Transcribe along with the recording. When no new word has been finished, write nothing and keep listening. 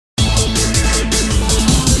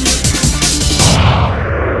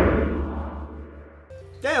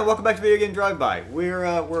Yeah, welcome back to Video Game Drive-By.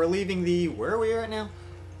 We're leaving the... Where are we at now?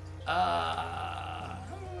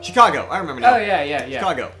 Chicago. I remember now. Oh, yeah.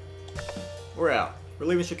 Chicago. We're out. We're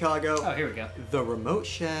leaving Chicago. Oh, here we go. The remote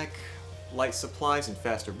shack, light supplies, and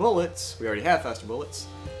faster bullets. We already have faster bullets.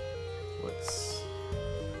 What's...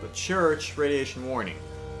 The church, radiation warning.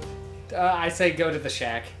 I say go to the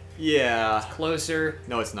shack. Yeah. It's closer.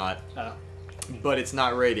 No, it's not. Oh. But it's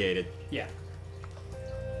not radiated. Yeah.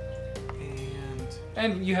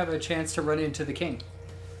 And you have a chance to run into the king.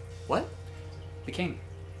 What? The king.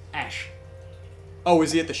 Ash. Oh,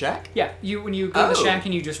 is he at the shack? Yeah, when you go to the shack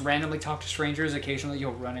and you just randomly talk to strangers, occasionally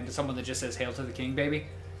you'll run into someone that just says "Hail to the King, baby."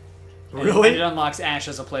 And Really? it unlocks Ash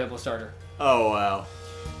as a playable starter. Oh, wow.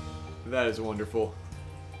 That is wonderful.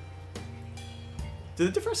 Do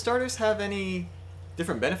the different starters have any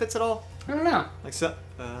different benefits at all? I don't know. Like so,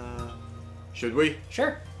 should we?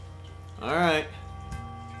 Sure. All right.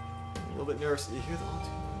 A little bit nervous. You hear the one?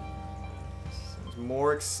 Sounds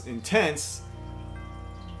more intense.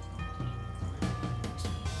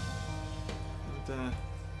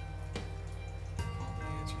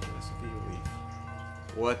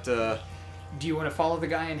 What? Do you want to follow the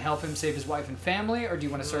guy and help him save his wife and family, or do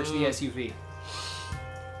you want to search the SUV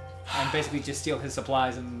and basically just steal his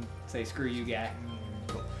supplies and say "Screw you, guy"?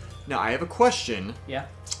 Now I have a question. Yeah.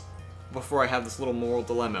 Before I have this little moral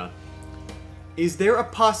dilemma. Is there a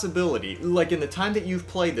possibility, like in the time that you've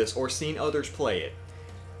played this or seen others play it,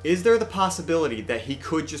 is there the possibility that he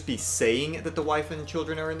could just be saying that the wife and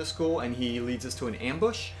children are in the school and he leads us to an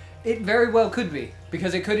ambush? It very well could be,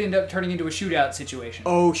 because it could end up turning into a shootout situation.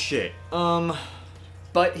 Oh shit.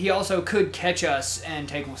 But he also could catch us and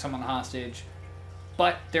take someone hostage.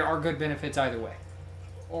 But there are good benefits either way.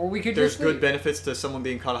 Or we could There's just good benefits to someone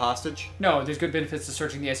being caught hostage? No, there's good benefits to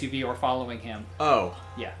searching the SUV or following him. Oh.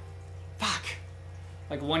 Yeah. Fuck.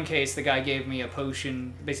 Like one case, the guy gave me a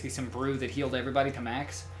potion, basically some brew that healed everybody to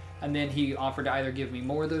max, and then he offered to either give me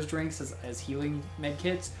more of those drinks as healing med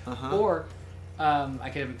kits, or I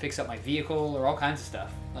could have him fix up my vehicle or all kinds of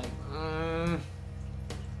stuff. Like,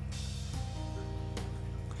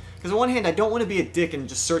 because on one hand, I don't want to be a dick and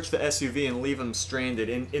just search the SUV and leave him stranded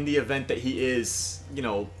in the event that he is, you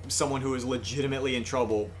know, someone who is legitimately in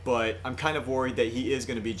trouble, but I'm kind of worried that he is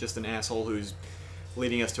going to be just an asshole who's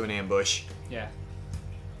leading us to an ambush. Yeah.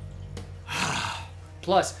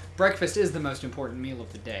 Plus, breakfast is the most important meal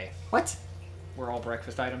of the day. What? We're all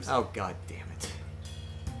breakfast items. Oh, god damn it.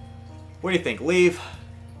 What do you think? Leave?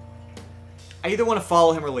 I either want to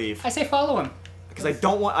follow him or leave. I say follow him. Because I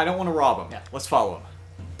don't want to rob him. Yeah. Let's follow him.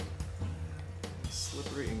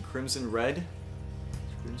 Slippery and crimson red.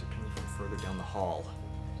 Screams are coming from further down the hall.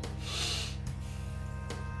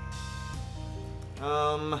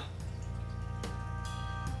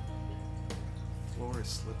 Floor is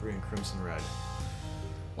slippery and crimson red.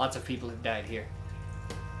 Lots of people have died here.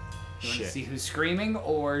 You want Shit. to see who's screaming,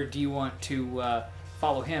 or do you want to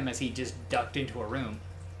follow him as he just ducked into a room?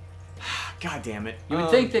 God damn it. You would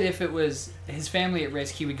think that if it was his family at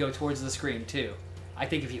risk, he would go towards the scream, too. I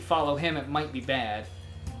think if you follow him, it might be bad.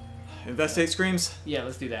 Investigate screams? Yeah,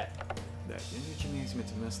 let's do that.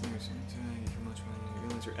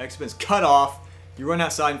 Your expense cut off. You run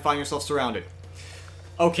outside and find yourself surrounded.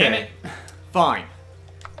 Okay. Damn it. Fine.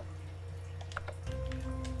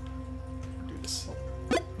 Do this.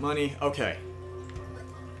 Money. Okay.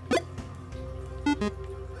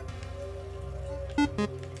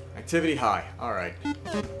 Activity high. Alright.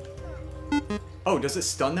 Oh, does it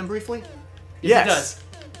stun them briefly? Yes, it does.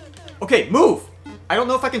 Okay, move! I don't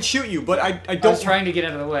know if I can shoot you, but I don't... I was trying to get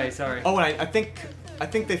out of the way, sorry. Oh, and I think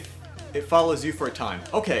it follows you for a time.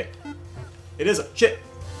 Okay. It is a... Shit!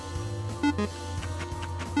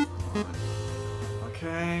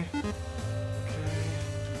 Okay. Okay.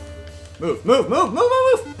 Move, move, move, move,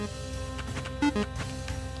 move, move!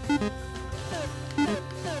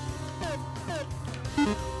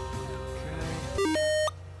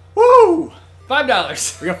 Woo!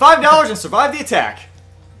 $5! We got $5 and survived the attack.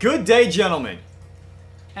 Good day, gentlemen.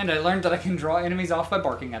 And I learned that I can draw enemies off by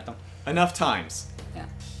barking at them. Enough times. Yeah.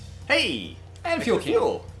 Hey! And fuel can.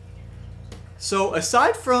 Fuel. So,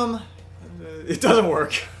 aside from... it doesn't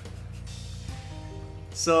work.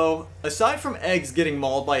 So, aside from eggs getting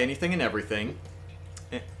mauled by anything and everything...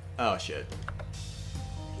 oh, shit.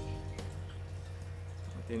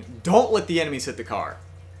 Don't let the enemies hit the car.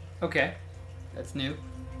 Okay. That's new.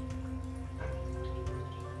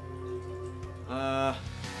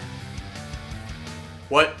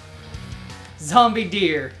 What? Zombie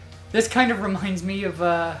deer. This kind of reminds me of,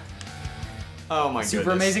 Oh my Super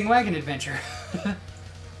goodness. Amazing Wagon Adventure.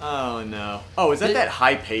 Oh no. Oh, is that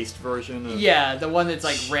high-paced version? Of... Yeah, the one that's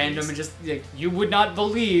like random and just like, you would not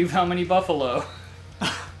believe how many buffalo.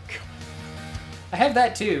 I have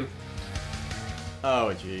that too.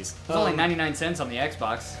 Oh jeez. It's only 99 cents on the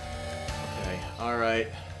Xbox. Okay. All right.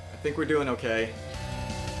 I think we're doing okay.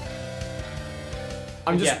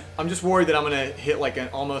 I'm just worried that I'm gonna hit like an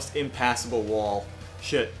almost impassable wall.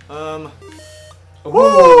 Shit. Woo!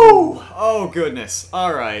 Oh goodness.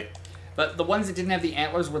 All right. But the ones that didn't have the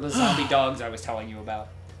antlers were the zombie dogs I was telling you about.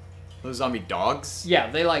 Those zombie dogs?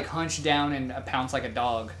 Yeah, they like hunch down and pounce like a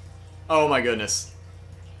dog. Oh my goodness.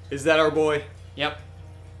 Is that our boy? Yep.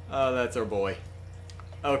 Oh, that's our boy.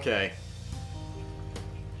 Okay.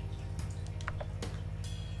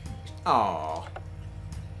 Aww.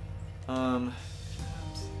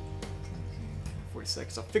 40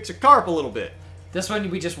 seconds. I'll fix your car up a little bit. This one,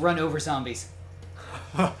 we just run over zombies.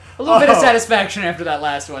 A little bit of satisfaction after that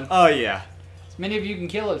last one. Oh, yeah. As many of you can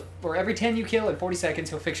kill it, or every 10 you kill in 40 seconds,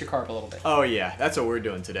 he'll fix your car up a little bit. Oh, yeah. That's what we're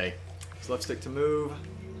doing today. So left stick to move.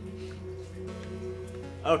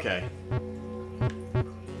 Okay.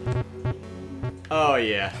 Oh,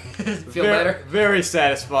 yeah. Feel better? Very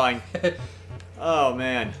satisfying. Oh,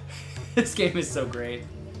 man. This game is so great.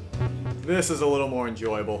 This is a little more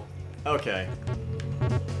enjoyable. Okay.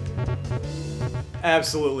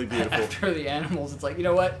 Absolutely beautiful. After the animals, it's like, you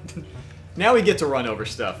know what? Now we get to run over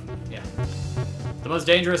stuff. Yeah. The most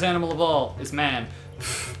dangerous animal of all is man.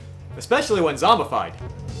 Especially when zombified.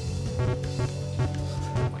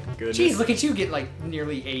 Oh my goodness. Jeez, look at you get like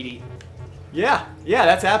nearly 80. Yeah,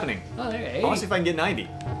 that's happening. Oh, there you go. 80. I want to see if I can get 90.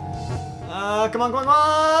 Come on.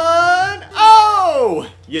 Oh!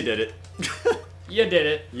 You did it. You did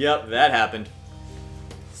it. Yep, that happened.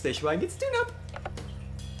 Station wagon gets tuned up.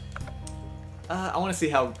 I want to see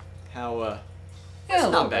how Yeah, it's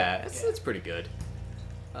not bad. It's pretty good.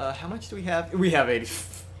 How much do we have? We have 80.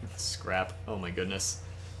 Scrap. Oh my goodness.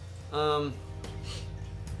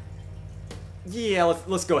 Yeah,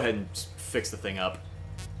 let's go ahead and fix the thing up.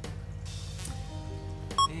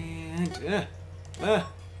 And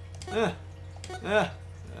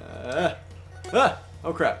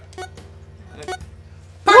oh crap.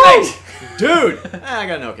 Perfect! Dude! I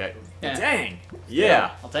got an okay. Yeah. Dang.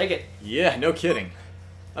 Yeah. I'll take it. Yeah, no kidding.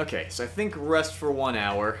 Okay, so I think rest for 1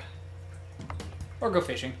 hour. Or go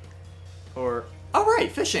fishing. Or... Oh,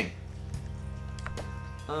 right, fishing.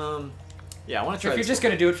 Yeah, I want to try If you're just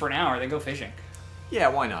going to do it for an hour, then go fishing. Yeah,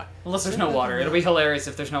 why not? Unless there's no water. It'll be hilarious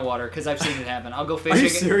if there's no water, because I've seen it happen. I'll go fishing. Are you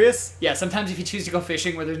serious? Yeah, sometimes if you choose to go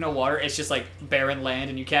fishing where there's no water, it's just like barren land,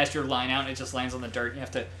 and you cast your line out, and it just lands on the dirt, and you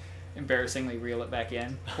have to embarrassingly reel it back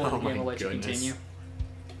in before the game will let you continue.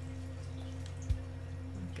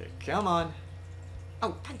 Okay, come on.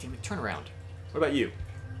 Oh, god damn it, turn around. What about you?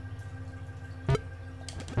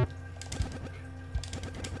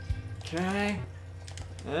 Okay.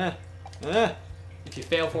 If you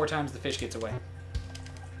fail 4 times, the fish gets away.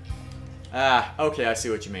 Ah, okay, I see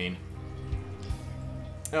what you mean.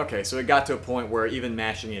 Okay, so it got to a point where even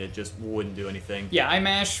mashing it just wouldn't do anything. Yeah, I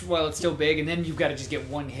mash while it's still big, and then you've got to just get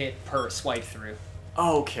 1 hit per swipe through.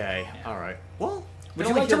 Okay, Yeah. alright. Well, would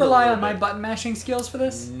you like to rely on my button mashing skills for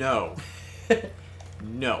this? No.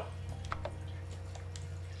 No.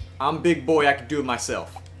 I'm big boy, I can do it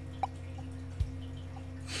myself.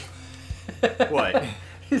 What?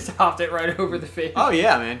 Just hopped it right over the fish. Oh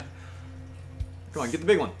yeah, man. Come on, get the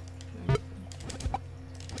big one.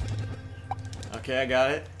 Okay, I got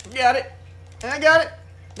it. Got it. I got it.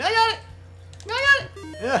 I got it. I got it.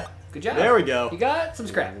 Yeah. Good job. There we go. You got some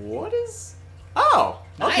scrap. What is... Oh,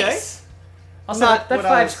 okay. Nice. Also, Not that what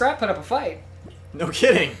 5 scrap put up a fight. No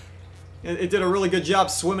kidding. It did a really good job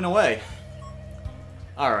swimming away.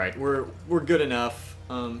 Alright, we're good enough.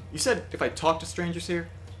 You said if I talk to strangers here?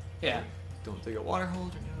 Yeah. Don't take a water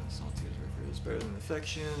holder. No, salty is better than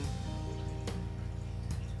affection.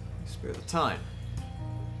 Spare the time.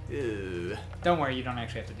 Ew. Don't worry, you don't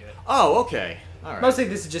actually have to do it. Oh, okay. All right. Mostly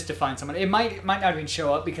this is just to find someone. It might not even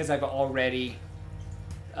show up because I've already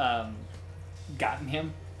gotten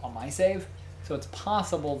him on my save. So it's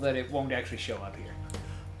possible that it won't actually show up here.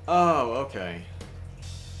 Oh, okay.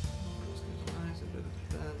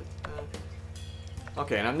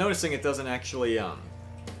 Okay, and I'm noticing it doesn't actually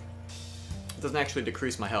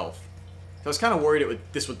decrease my health. I was kind of worried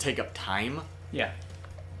this would take up time. Yeah.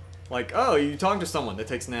 Like, oh, you talking to someone, that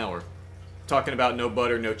takes an hour. Talking about no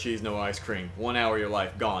butter, no cheese, no ice cream. 1 hour of your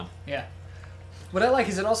life, gone. Yeah. What I like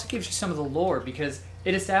is it also gives you some of the lore because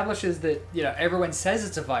it establishes that, you know, everyone says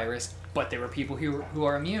it's a virus, but there were people who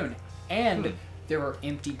are immune. And there are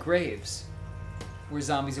empty graves where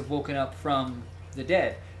zombies have woken up from the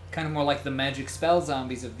dead. Kind of more like the magic spell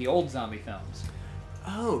zombies of the old zombie films.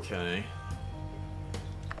 Okay.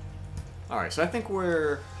 Alright, so I think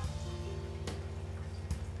we're...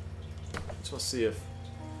 So let's see if...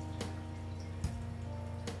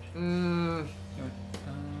 Nah.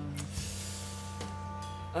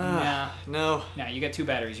 No. Nah, you got 2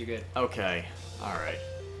 batteries, you're good. Okay. Alright.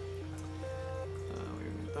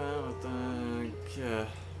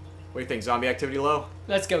 What do you think? Zombie activity low?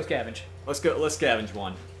 Let's go scavenge. Let's scavenge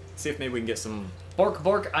one. See if maybe we can get some... Bork,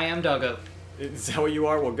 bork, I am Doggo. Is that what you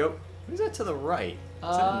are? We'll go... Who's that to the right? Is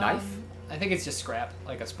that a knife? I think it's just scrap,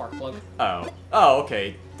 like a spark plug. Oh. Oh,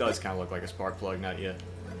 okay. Does kind of look like a spark plug, not yet.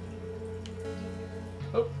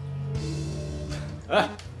 Oh. Ah!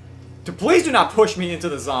 Please do not push me into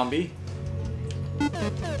the zombie.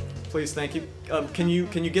 Please, thank you. Can you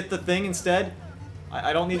get the thing instead?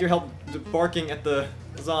 I don't need your help barking at the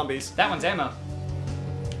zombies. That one's ammo.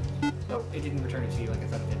 Oh, it didn't return it to you like I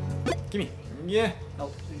thought it did. Gimme. Yeah.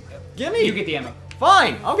 Oh, Gimme. you get the ammo.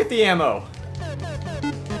 Fine. I'll get the ammo.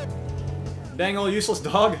 Dang old useless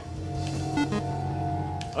dog.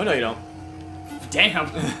 Oh no, you don't. Damn.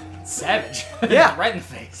 Savage. Yeah. Right in the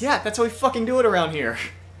face. Yeah, that's how we fucking do it around here.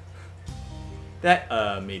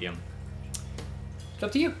 That medium. It's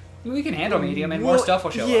up to you. We can handle medium, and more stuff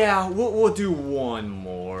will show up. Yeah, we'll do one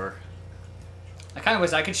more. I kind of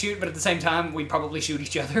wish I could shoot, but at the same time, we'd probably shoot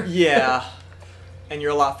each other. Yeah. And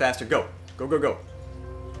you're a lot faster. Go. Go, go, go.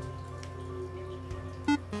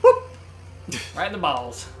 Whoop. Right in the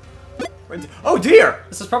balls. Oh, dear!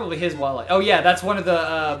 This is probably his wallet. Oh, yeah, that's one of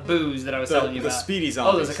the boos that I was telling you about. The speedy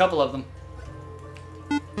zombies. Oh, there's a couple of them.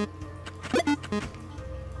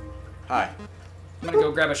 Hi. I'm gonna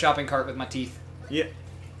go grab a shopping cart with my teeth. Yeah.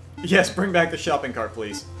 Yes, bring back the shopping cart,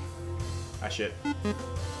 please. Ah, shit.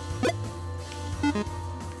 Look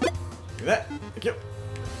at that. Thank you.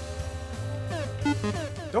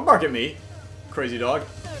 Don't bark at me, crazy dog.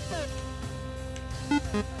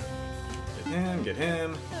 Get him, get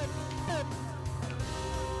him.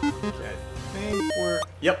 Okay, I think we're...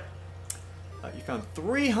 Yep. You found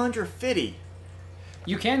 350.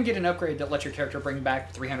 You can get an upgrade that lets your character bring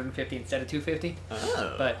back 350 instead of 250.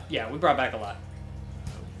 Oh. But, yeah, we brought back a lot.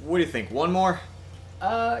 What do you think? One more?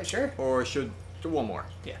 Sure. Or should... One more.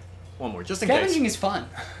 Yeah. One more, just in case. Scavenging is fun.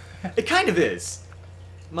 It kind of is.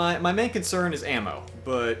 My main concern is ammo,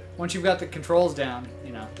 but... Once you've got the controls down,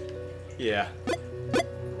 you know. Yeah.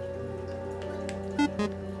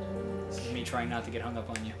 This is me trying not to get hung up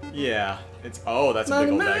on you. Yeah. It's... Oh, that's a big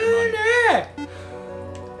old bag of money. Okay.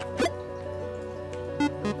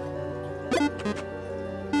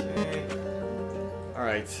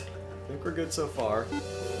 Alright. I think we're good so far.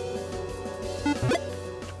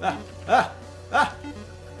 Ah! Ah! Ah!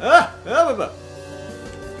 Ah!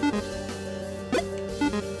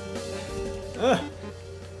 Ah!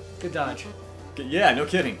 Good dodge. Yeah, no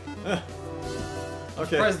kidding. Okay. I'm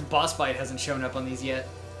surprised the boss fight hasn't shown up on these yet.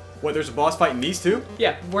 What, there's a boss fight in these two?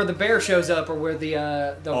 Yeah, where the bear shows up or where the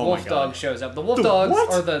Oh wolf dog shows up. The wolf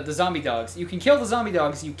dogs are the zombie dogs. You can kill the zombie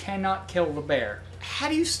dogs, you cannot kill the bear. How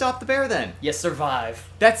do you stop the bear then? You survive.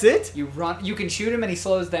 That's it? You run. You can shoot him and he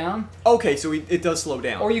slows down. Okay, so it does slow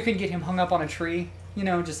down. Or you can get him hung up on a tree. You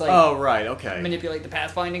know, just like oh, right, okay. manipulate the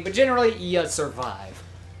pathfinding. But generally, you survive.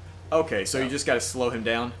 Okay, so you just gotta slow him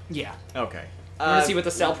down? Yeah. Okay. You want to see what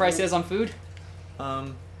the sell price is on food?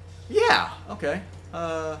 Yeah, okay.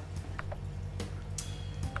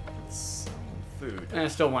 Food.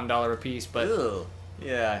 Still $1 a piece, but... Ugh.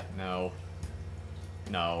 Yeah, no.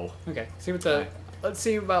 No. Okay, see what the... Let's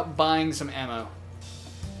see about buying some ammo.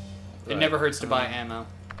 It Right. never hurts to buy ammo.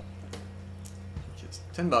 Just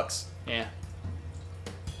 $10. Yeah.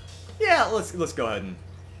 Yeah, let's go ahead and...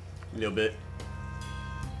 A little bit.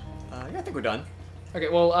 Yeah, I think we're done. Okay,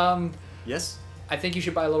 well, Yes? I think you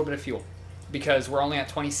should buy a little bit of fuel. Because we're only at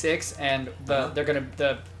 26, and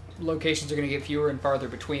the locations are gonna get fewer and farther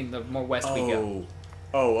between the more west we go.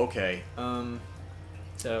 Oh, okay.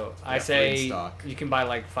 So Yeah, I say 3 in stock. you can buy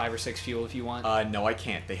like 5 or 6 fuel if you want. No, I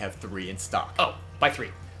can't. They have 3 in stock. Oh, buy 3.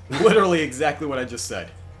 Literally exactly what I just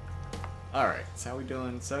said. Alright, so how we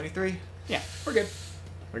doing? 73? Yeah, we're good.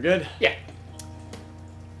 We're good? Yeah.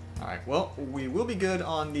 Alright, well, we will be good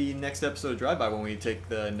on the next episode of Drive-By when we take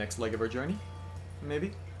the next leg of our journey.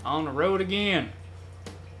 Maybe? On the road again.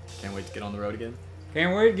 Can't wait to get on the road again.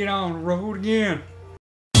 Can't wait to get on the road again.